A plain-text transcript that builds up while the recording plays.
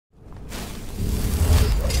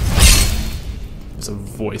There's a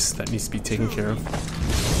voice that needs to be taken care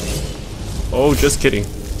of. Oh, just kidding.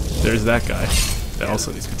 There's that guy that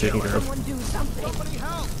also needs to be taken care of.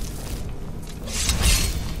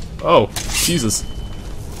 Oh, Jesus.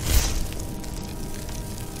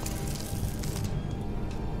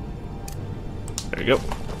 There you go.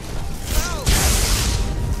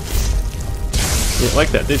 You didn't like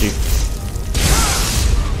that, did you?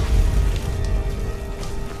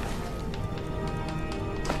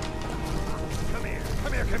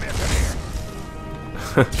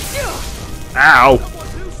 Ow!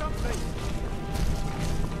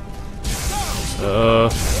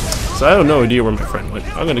 So I have no idea where my friend went.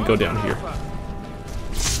 I'm gonna go down here.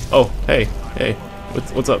 Oh, hey,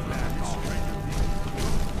 what's up?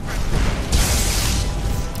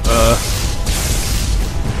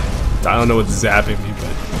 I don't know what's zapping me,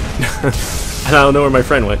 but I don't know where my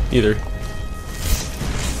friend went either.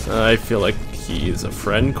 I feel like he is a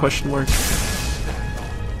friend? Question mark.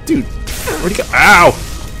 Dude, where'd he go? Ow!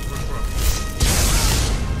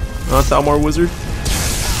 Not Thalmor Wizard.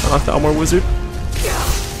 Not Thalmor Wizard.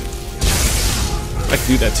 I can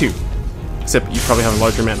do that too. Except you probably have a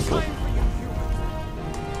larger mana pool.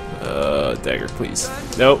 Dagger, please.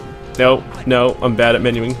 Nope. No, no, I'm bad at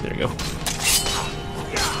menuing. There you go.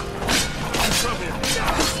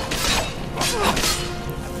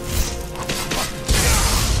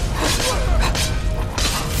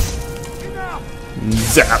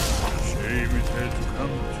 Zap!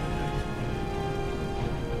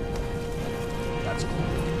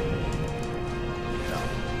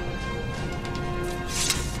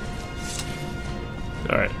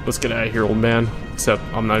 Alright, let's get out of here, old man. Except,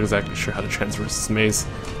 I'm not exactly sure how to traverse this maze.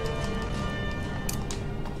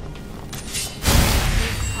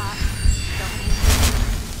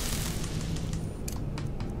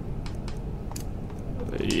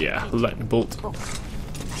 Yeah, lightning bolt.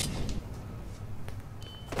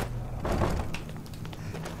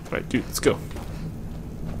 Alright, dude, let's go.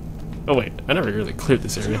 Oh wait, I never really cleared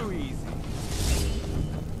this area.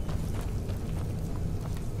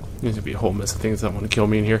 There's gonna be a whole mess of things that want to kill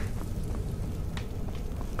me in here.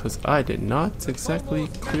 Because I did not exactly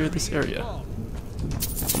clear this area. Oh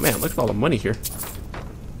man, look at all the money here.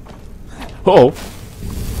 Oh!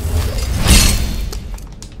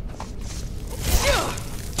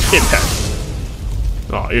 Impact!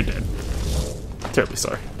 Oh, you're dead. Terribly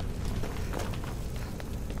sorry.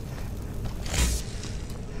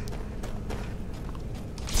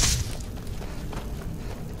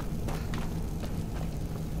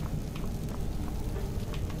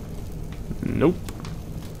 Nope.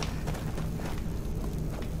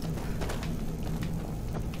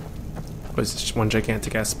 What is this? Just one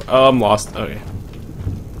gigantic ass. Oh, I'm lost. Okay.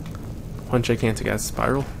 One gigantic ass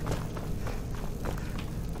spiral.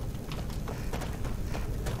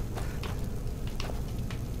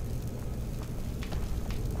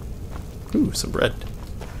 Ooh, some bread.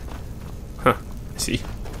 Huh. I see.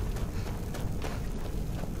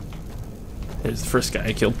 There's the first guy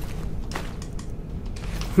I killed.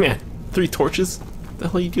 Man. 3 torches? What the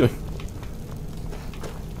hell are you doing?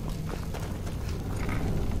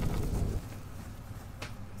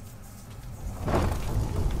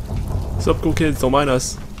 What's up, cool kids? Don't mind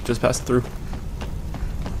us. Just passed through.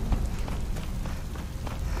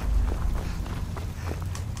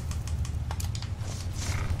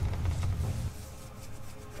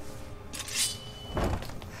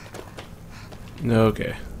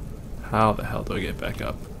 Okay. How the hell do I get back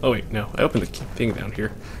up? Oh wait, no. I opened the thing down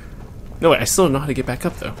here. No, wait, I still don't know how to get back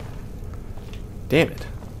up, though. Damn it.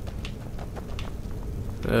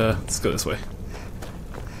 Let's go this way.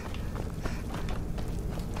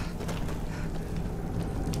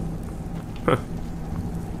 Huh.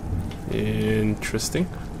 Interesting.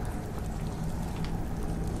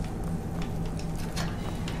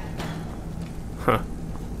 Huh.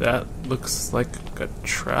 That looks like a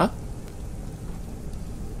trap?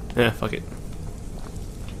 Eh, fuck it.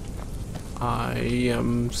 I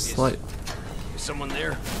am slight. Is someone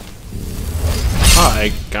there?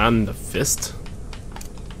 Hi, I'm the fist.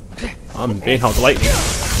 I'm Banehowl the lightning.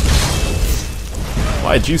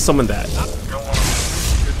 Why'd you summon that?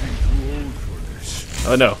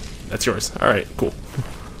 Oh no, that's yours. Alright, cool.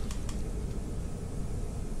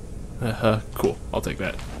 Cool. I'll take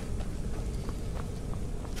that.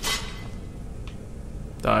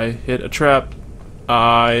 I hit a trap.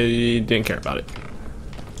 I didn't care about it.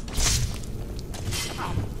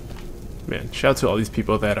 Man, shout out to all these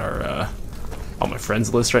people that are on my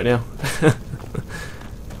friends list right now.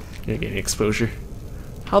 You're getting exposure.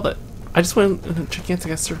 How the... I just went in a gigantic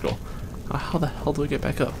ass circle. How the hell do I get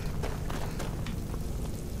back up?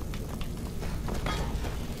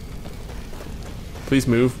 Please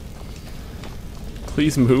move.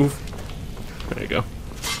 Please move. There you go.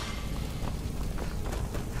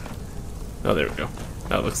 Oh, there we go.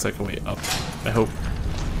 That looks like a way up, I hope.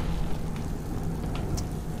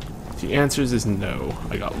 The answer is no.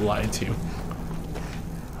 I got lied to.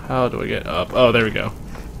 How do I get up? Oh, there we go.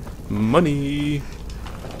 Money!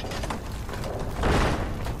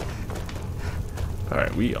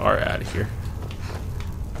 Alright, we are out of here.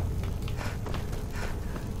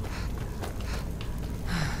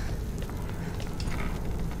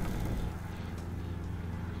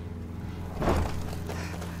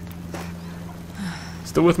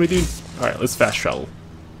 Still with me, dude? Alright, let's fast travel.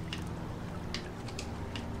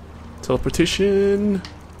 Teleportation.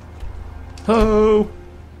 Ho!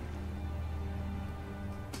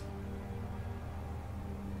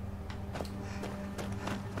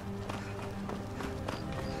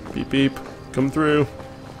 Beep beep. Come through.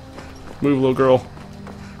 Move, little girl.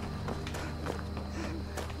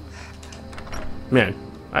 Man,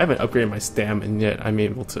 I haven't upgraded my stam, and yet I'm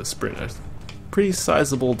able to sprint a pretty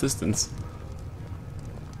sizable distance.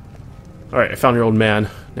 Alright, I found your old man.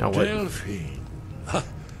 Now what? Delphine.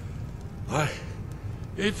 Why,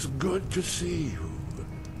 it's good to see you.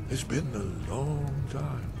 It's been a long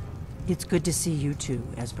time. It's good to see you too,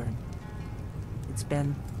 Esbern. It's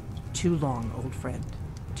been too long, old friend.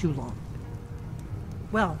 Too long.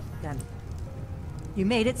 Well, then. You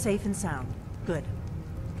made it safe and sound. Good.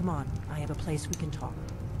 Come on, I have a place we can talk.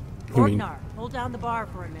 You mean- Orgnar, hold down the bar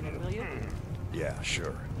for a minute, will you? Yeah,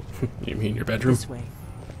 sure. You mean your bedroom? This way.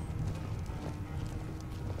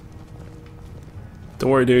 Don't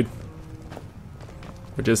worry, dude.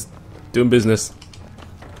 We're just doing business.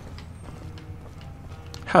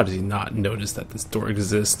 How did he not notice that this door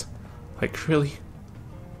exists? Like, really?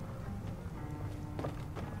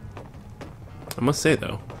 I must say,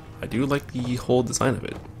 though, I do like the whole design of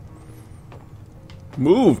it.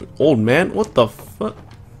 Move, old man. What the fuck?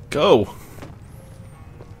 Go.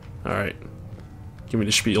 Alright. Give me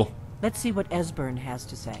the spiel. Let's see what Esbern has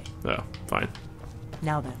to say. Oh, fine.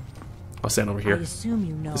 Now then, I'll stand over I here. assume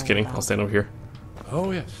you know Just kidding. about- I'll stand over here.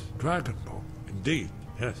 Oh, yes. Dragonborn. Indeed.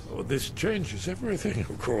 Yes. Oh, this changes everything,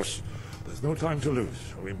 of course. There's no time to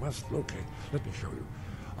lose. We must locate. Let me show you.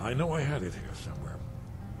 I know I had it here somewhere.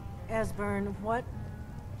 Esbern, what?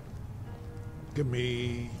 Give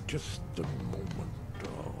me just a moment.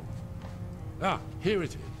 Here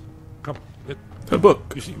it is. Come. A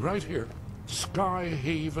book. You see, right here,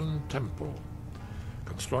 Skyhaven Temple.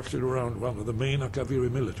 Constructed around one of the main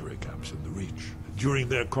Akaviri military camps in the Reach during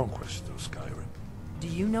their conquest of Skyrim. Do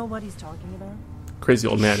you know what he's talking about? Crazy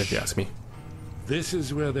old man, if you ask me. This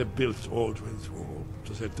is where they built Aldrin's Wall,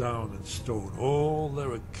 to set down in stone all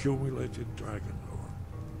their accumulated dragon lore.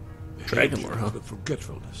 The Dragon hatred lore, huh? and the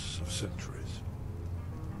forgetfulness of centuries.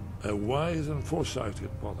 A wise and foresighted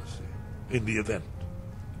policy. In the event,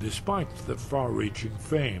 despite the far-reaching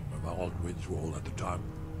fame of Aldrin's Wall at the time,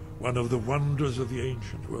 one of the wonders of the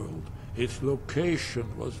ancient world, its location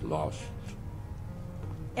was lost.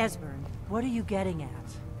 Esbern, what are you getting at?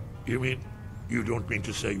 You mean, you don't mean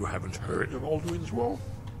to say you haven't heard of Aldrin's Wall?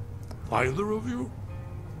 Either of you?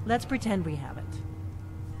 Let's pretend we haven't.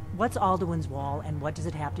 What's Alduin's Wall, and what does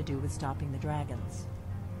it have to do with stopping the dragons?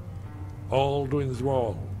 Aldrin's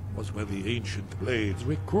Wall was where the ancient blades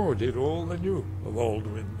recorded all they knew of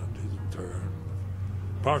Aldrin and his return.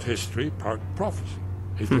 Part history, part prophecy.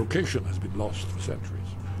 Its location has been lost for centuries.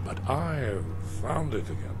 But I have found it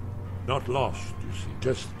again. Not lost, you see,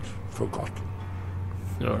 just forgotten.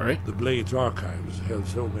 Alright. The Blades archives held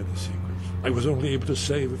so many secrets. I was only able to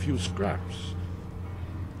save a few scraps.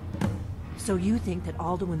 So you think that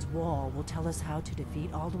Alduin's Wall will tell us how to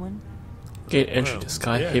defeat Alduin? Gain entry Well, to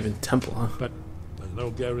Skyhaven yes. Temple, huh? But there's no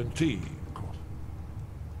guarantee, of course.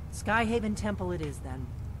 Skyhaven Temple it is, then.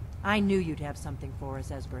 I knew you'd have something for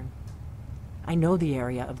us, Esbern. I know the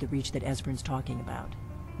area of the Reach that Esbern's talking about,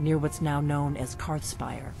 near what's now known as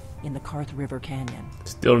Karthspire, in the Karth River Canyon.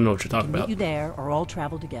 Still don't know what you're talking Meet about. you there, or all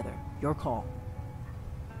travel together. Your call.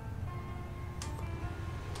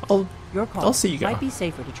 Your call. I'll see you guys. Might be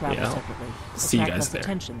safer to travel Yeah, I'll separately. see you Attract guys less there.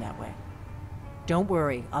 attention that way. Don't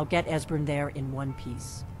worry, I'll get Esbern there in one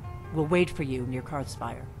piece. We'll wait for you near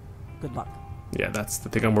Karthspire. Good luck. Yeah, that's the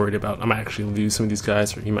thing I'm worried about. I might actually lose some of these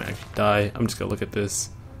guys, or he might actually die. I'm just gonna look at this.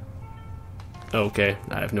 Okay,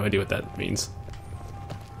 I have no idea what that means.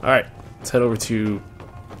 Alright, let's head over to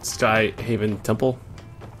Skyhaven Temple.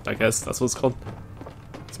 I guess that's what it's called.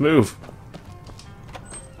 Let's move.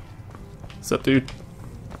 What's up, dude?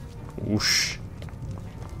 Whoosh.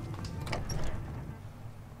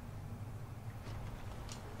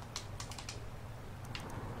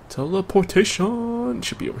 Teleportation. on.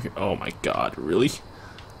 Should be over here. Oh my god, really?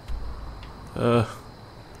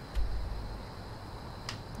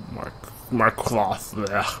 Markloth.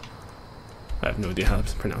 Ugh. I have no idea how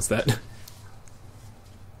to pronounce that.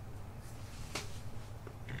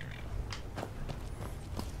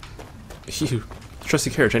 Phew. Trusty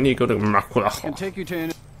carriage. I need to go to Markloth. Can take you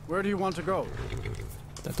to. Where do you want to go?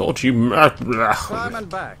 I told you. Markloth. Climb and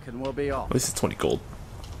back, and we'll be off. At least it's 20 gold.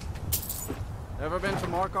 Ever been to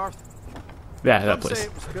Markarth? Yeah, that Some say place.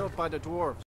 it was built by the dwarves.